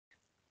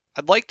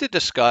I'd like to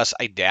discuss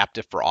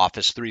Idaptive for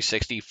Office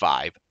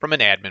 365 from an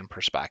admin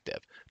perspective.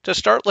 To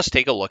start, let's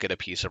take a look at a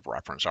piece of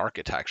reference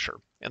architecture.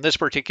 In this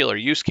particular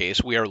use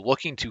case, we are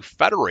looking to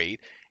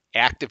federate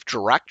Active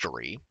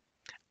Directory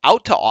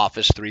out to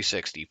Office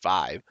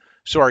 365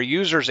 so our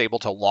user is able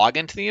to log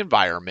into the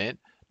environment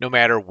no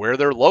matter where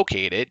they're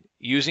located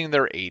using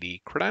their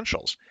AD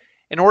credentials.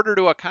 In order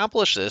to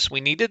accomplish this,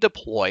 we need to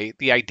deploy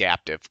the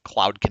Idaptive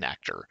Cloud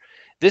Connector.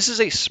 This is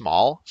a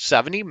small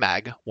 70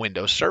 meg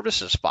Windows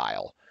Services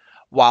file.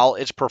 While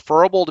it's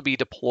preferable to be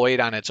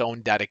deployed on its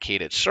own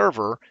dedicated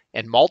server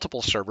and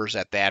multiple servers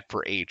at that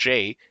for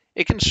HA,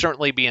 it can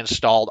certainly be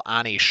installed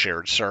on a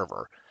shared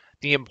server.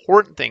 The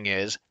important thing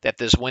is that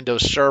this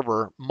Windows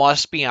server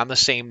must be on the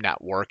same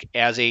network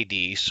as AD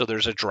so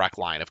there's a direct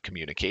line of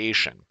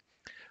communication.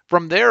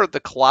 From there,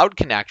 the Cloud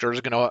Connector is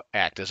going to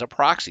act as a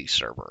proxy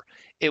server.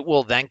 It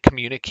will then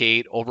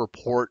communicate over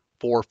port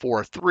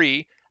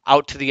 443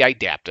 out to the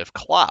Idaptive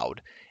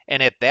Cloud.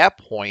 And at that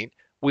point,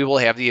 we will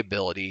have the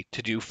ability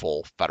to do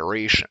full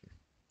federation.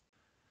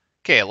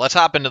 Okay, let's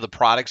hop into the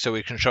product so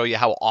we can show you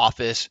how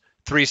Office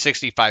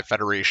 365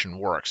 Federation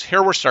works.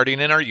 Here we're starting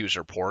in our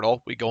user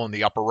portal. We go in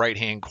the upper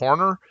right-hand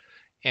corner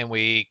and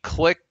we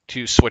click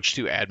to switch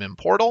to admin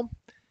portal.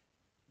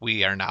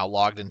 We are now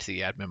logged into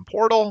the admin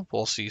portal.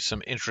 We'll see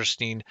some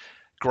interesting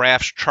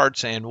graphs,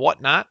 charts, and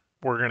whatnot.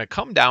 We're going to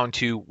come down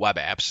to web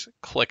apps,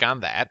 click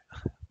on that.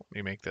 Let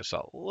me make this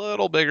a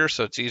little bigger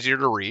so it's easier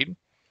to read.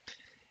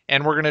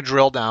 And we're going to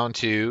drill down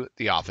to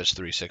the Office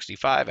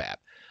 365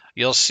 app.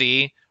 You'll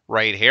see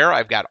right here,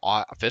 I've got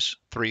Office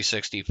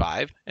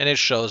 365, and it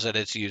shows that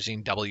it's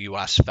using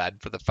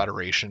WS-Fed for the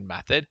federation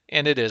method,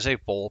 and it is a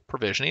full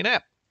provisioning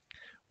app.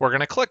 We're going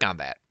to click on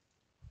that.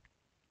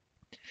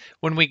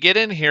 When we get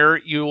in here,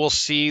 you will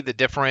see the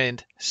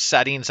different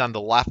settings on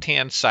the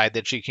left-hand side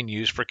that you can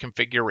use for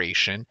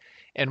configuration.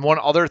 And one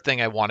other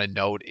thing I want to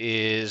note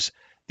is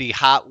the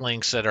hot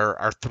links that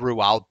are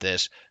throughout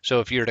this. So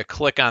if you're to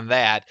click on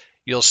that,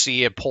 you'll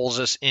see it pulls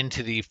us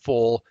into the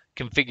full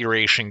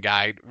configuration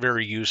guide.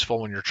 Very useful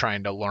when you're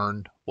trying to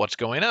learn what's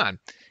going on.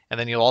 And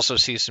then you'll also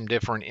see some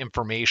different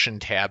information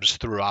tabs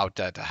throughout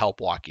to help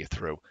walk you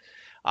through.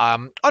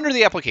 Under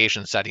the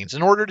application settings,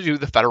 in order to do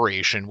the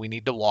federation, we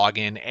need to log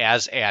in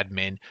as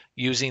admin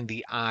using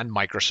the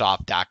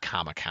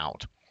onmicrosoft.com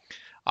account.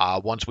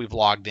 Once we've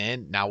logged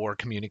in, now we're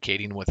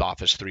communicating with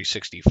Office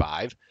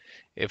 365.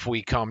 If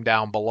we come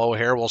down below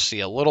here, we'll see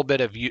a little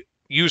bit of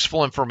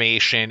useful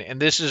information, and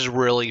this is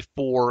really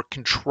for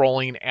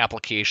controlling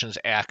applications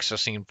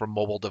accessing from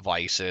mobile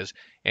devices.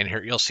 And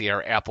here you'll see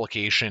our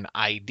application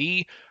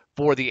ID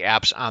for the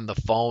apps on the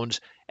phones,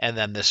 and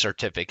then the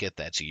certificate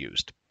that's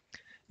used.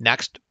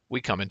 Next,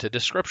 we come into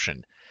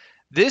description.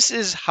 This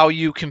is how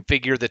you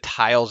configure the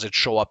tiles that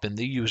show up in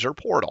the user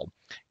portal.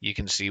 You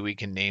can see we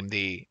can name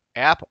the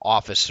app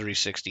Office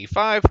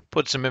 365,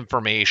 put some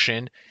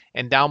information,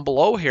 and down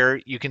below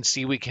here, you can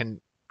see we can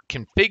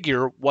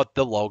configure what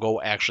the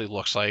logo actually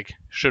looks like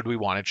should we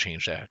want to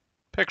change that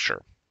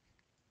picture.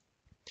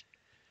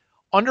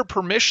 Under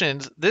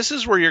permissions, this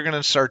is where you're going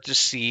to start to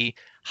see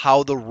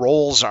how the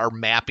roles are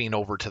mapping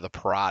over to the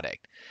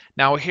product.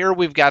 Now here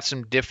we've got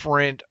some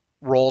different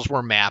roles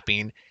we're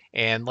mapping,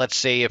 and let's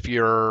say if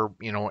you're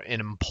an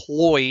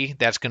employee,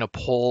 that's going to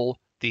pull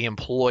the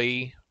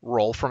employee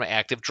role from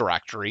Active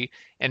Directory,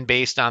 and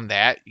based on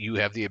that you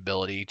have the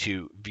ability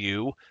to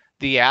view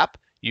the app.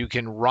 You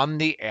can run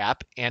the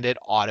app and it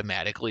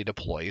automatically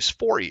deploys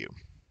for you.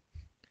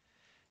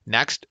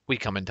 Next, we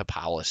come into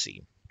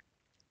policy.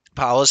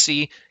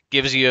 Policy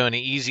gives you an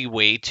easy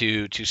way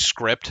to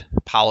script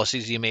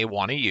policies you may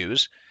want to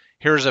use.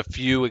 Here's a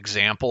few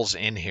examples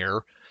in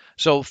here.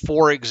 So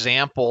for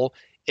example,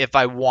 if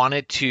I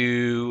wanted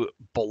to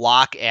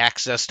block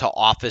access to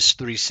Office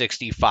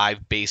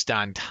 365 based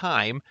on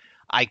time,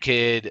 I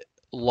could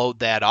load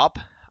that up.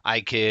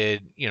 I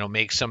could,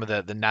 make some of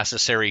the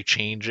necessary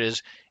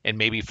changes, and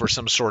maybe for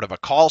some sort of a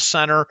call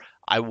center,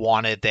 I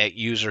wanted that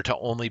user to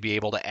only be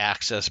able to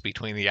access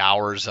between the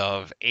hours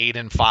of 8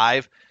 and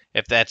 5.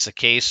 If that's the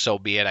case, so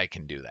be it, I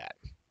can do that.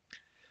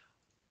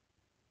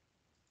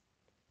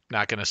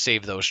 Not going to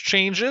save those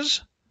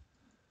changes,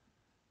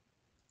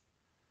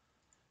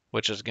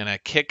 which is going to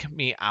kick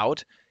me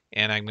out,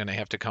 and I'm going to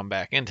have to come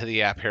back into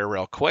the app here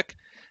real quick.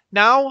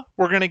 Now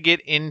we're going to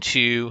get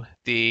into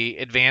the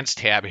advanced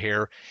tab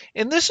here,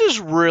 and this is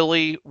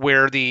really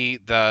where the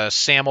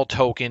SAML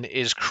token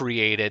is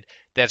created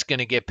that's going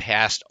to get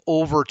passed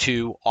over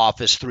to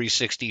Office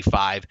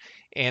 365,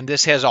 and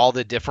this has all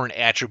the different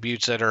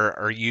attributes that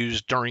are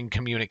used during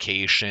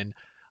communication.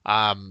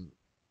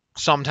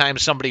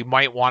 Sometimes somebody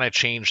might want to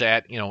change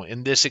that.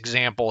 In this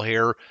example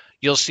here,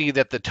 you'll see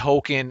that the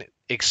token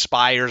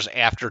expires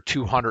after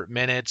 200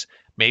 minutes.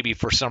 Maybe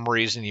for some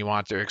reason you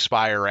want it to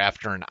expire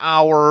after an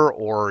hour,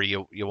 or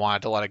you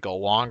want to let it go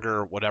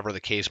longer, whatever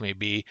the case may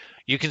be.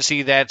 You can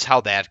see that's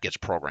how that gets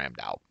programmed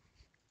out.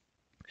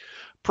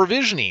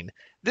 Provisioning.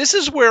 This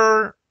is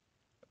where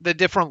the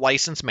different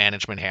license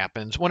management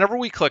happens. Whenever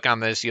we click on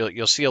this,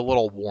 you'll see a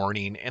little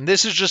warning, and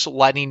this is just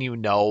letting you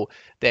know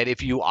that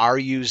if you are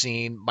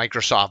using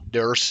Microsoft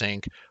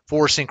DirSync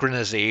for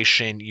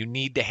synchronization, you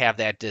need to have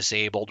that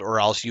disabled, or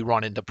else you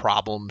run into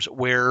problems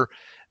where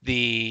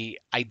the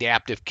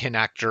adaptive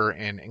connector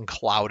and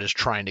cloud is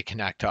trying to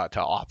connect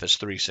to Office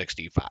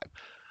 365.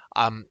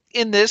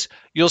 In this,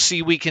 you'll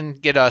see we can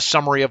get a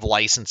summary of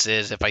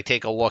licenses. If I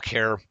take a look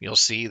here, you'll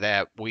see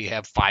that we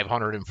have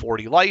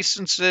 540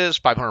 licenses,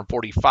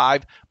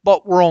 545,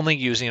 but we're only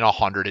using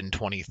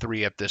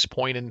 123 at this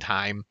point in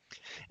time.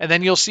 And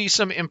then you'll see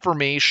some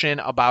information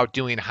about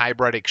doing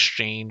hybrid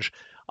exchange.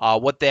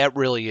 What that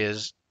really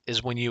is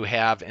when you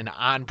have an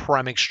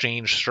on-prem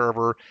Exchange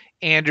server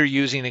and you're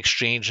using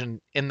Exchange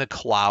in the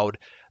cloud.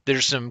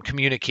 There's some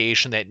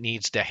communication that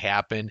needs to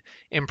happen,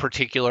 in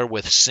particular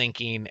with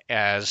syncing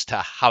as to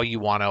how you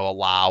want to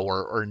allow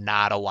or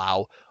not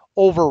allow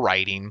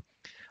overwriting.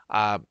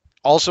 Uh,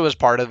 Also, as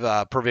part of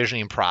the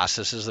provisioning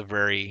process is a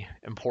very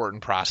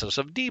important process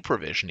of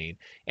deprovisioning.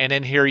 And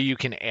in here, you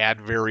can add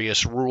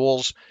various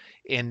rules.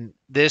 In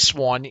this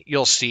one,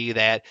 you'll see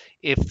that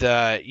if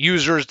the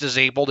user is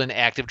disabled in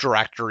Active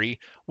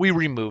Directory, we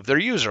remove their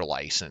user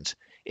license.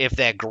 If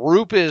that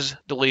group is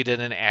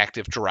deleted in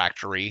Active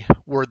Directory,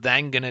 we're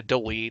then going to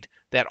delete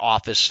that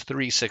Office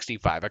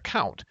 365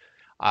 account.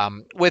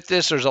 With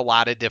this, there's a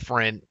lot of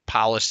different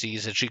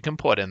policies that you can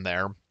put in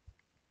there.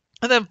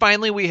 And then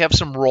finally, we have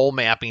some role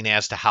mapping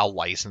as to how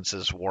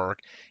licenses work.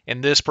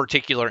 In this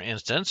particular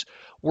instance,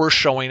 we're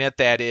showing it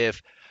that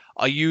if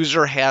a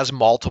user has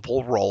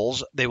multiple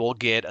roles, they will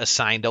get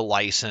assigned a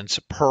license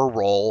per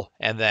role.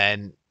 And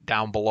then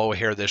down below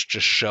here, this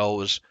just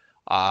shows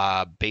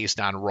based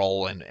on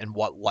role and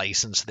what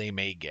license they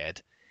may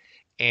get.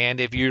 And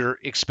if you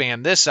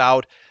expand this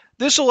out,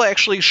 this will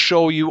actually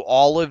show you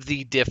all of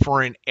the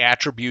different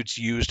attributes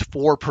used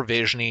for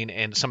provisioning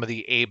and some of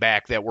the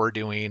ABAC that we're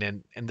doing.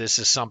 And this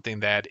is something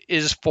that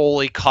is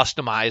fully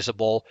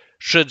customizable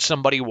should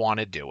somebody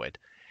want to do it.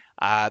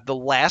 The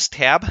last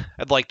tab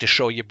I'd like to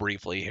show you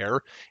briefly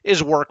here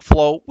is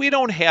workflow. We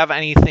don't have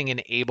anything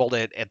enabled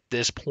at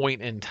this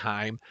point in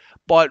time,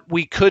 but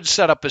we could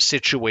set up a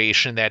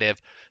situation that if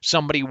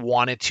somebody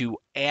wanted to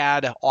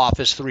add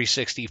Office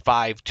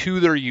 365 to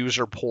their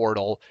user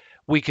portal,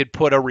 we could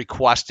put a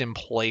request in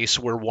place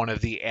where one of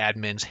the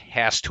admins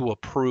has to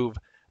approve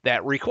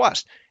that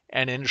request.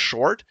 And in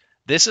short,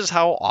 this is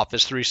how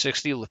Office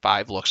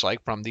 365 looks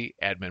like from the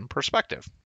admin perspective.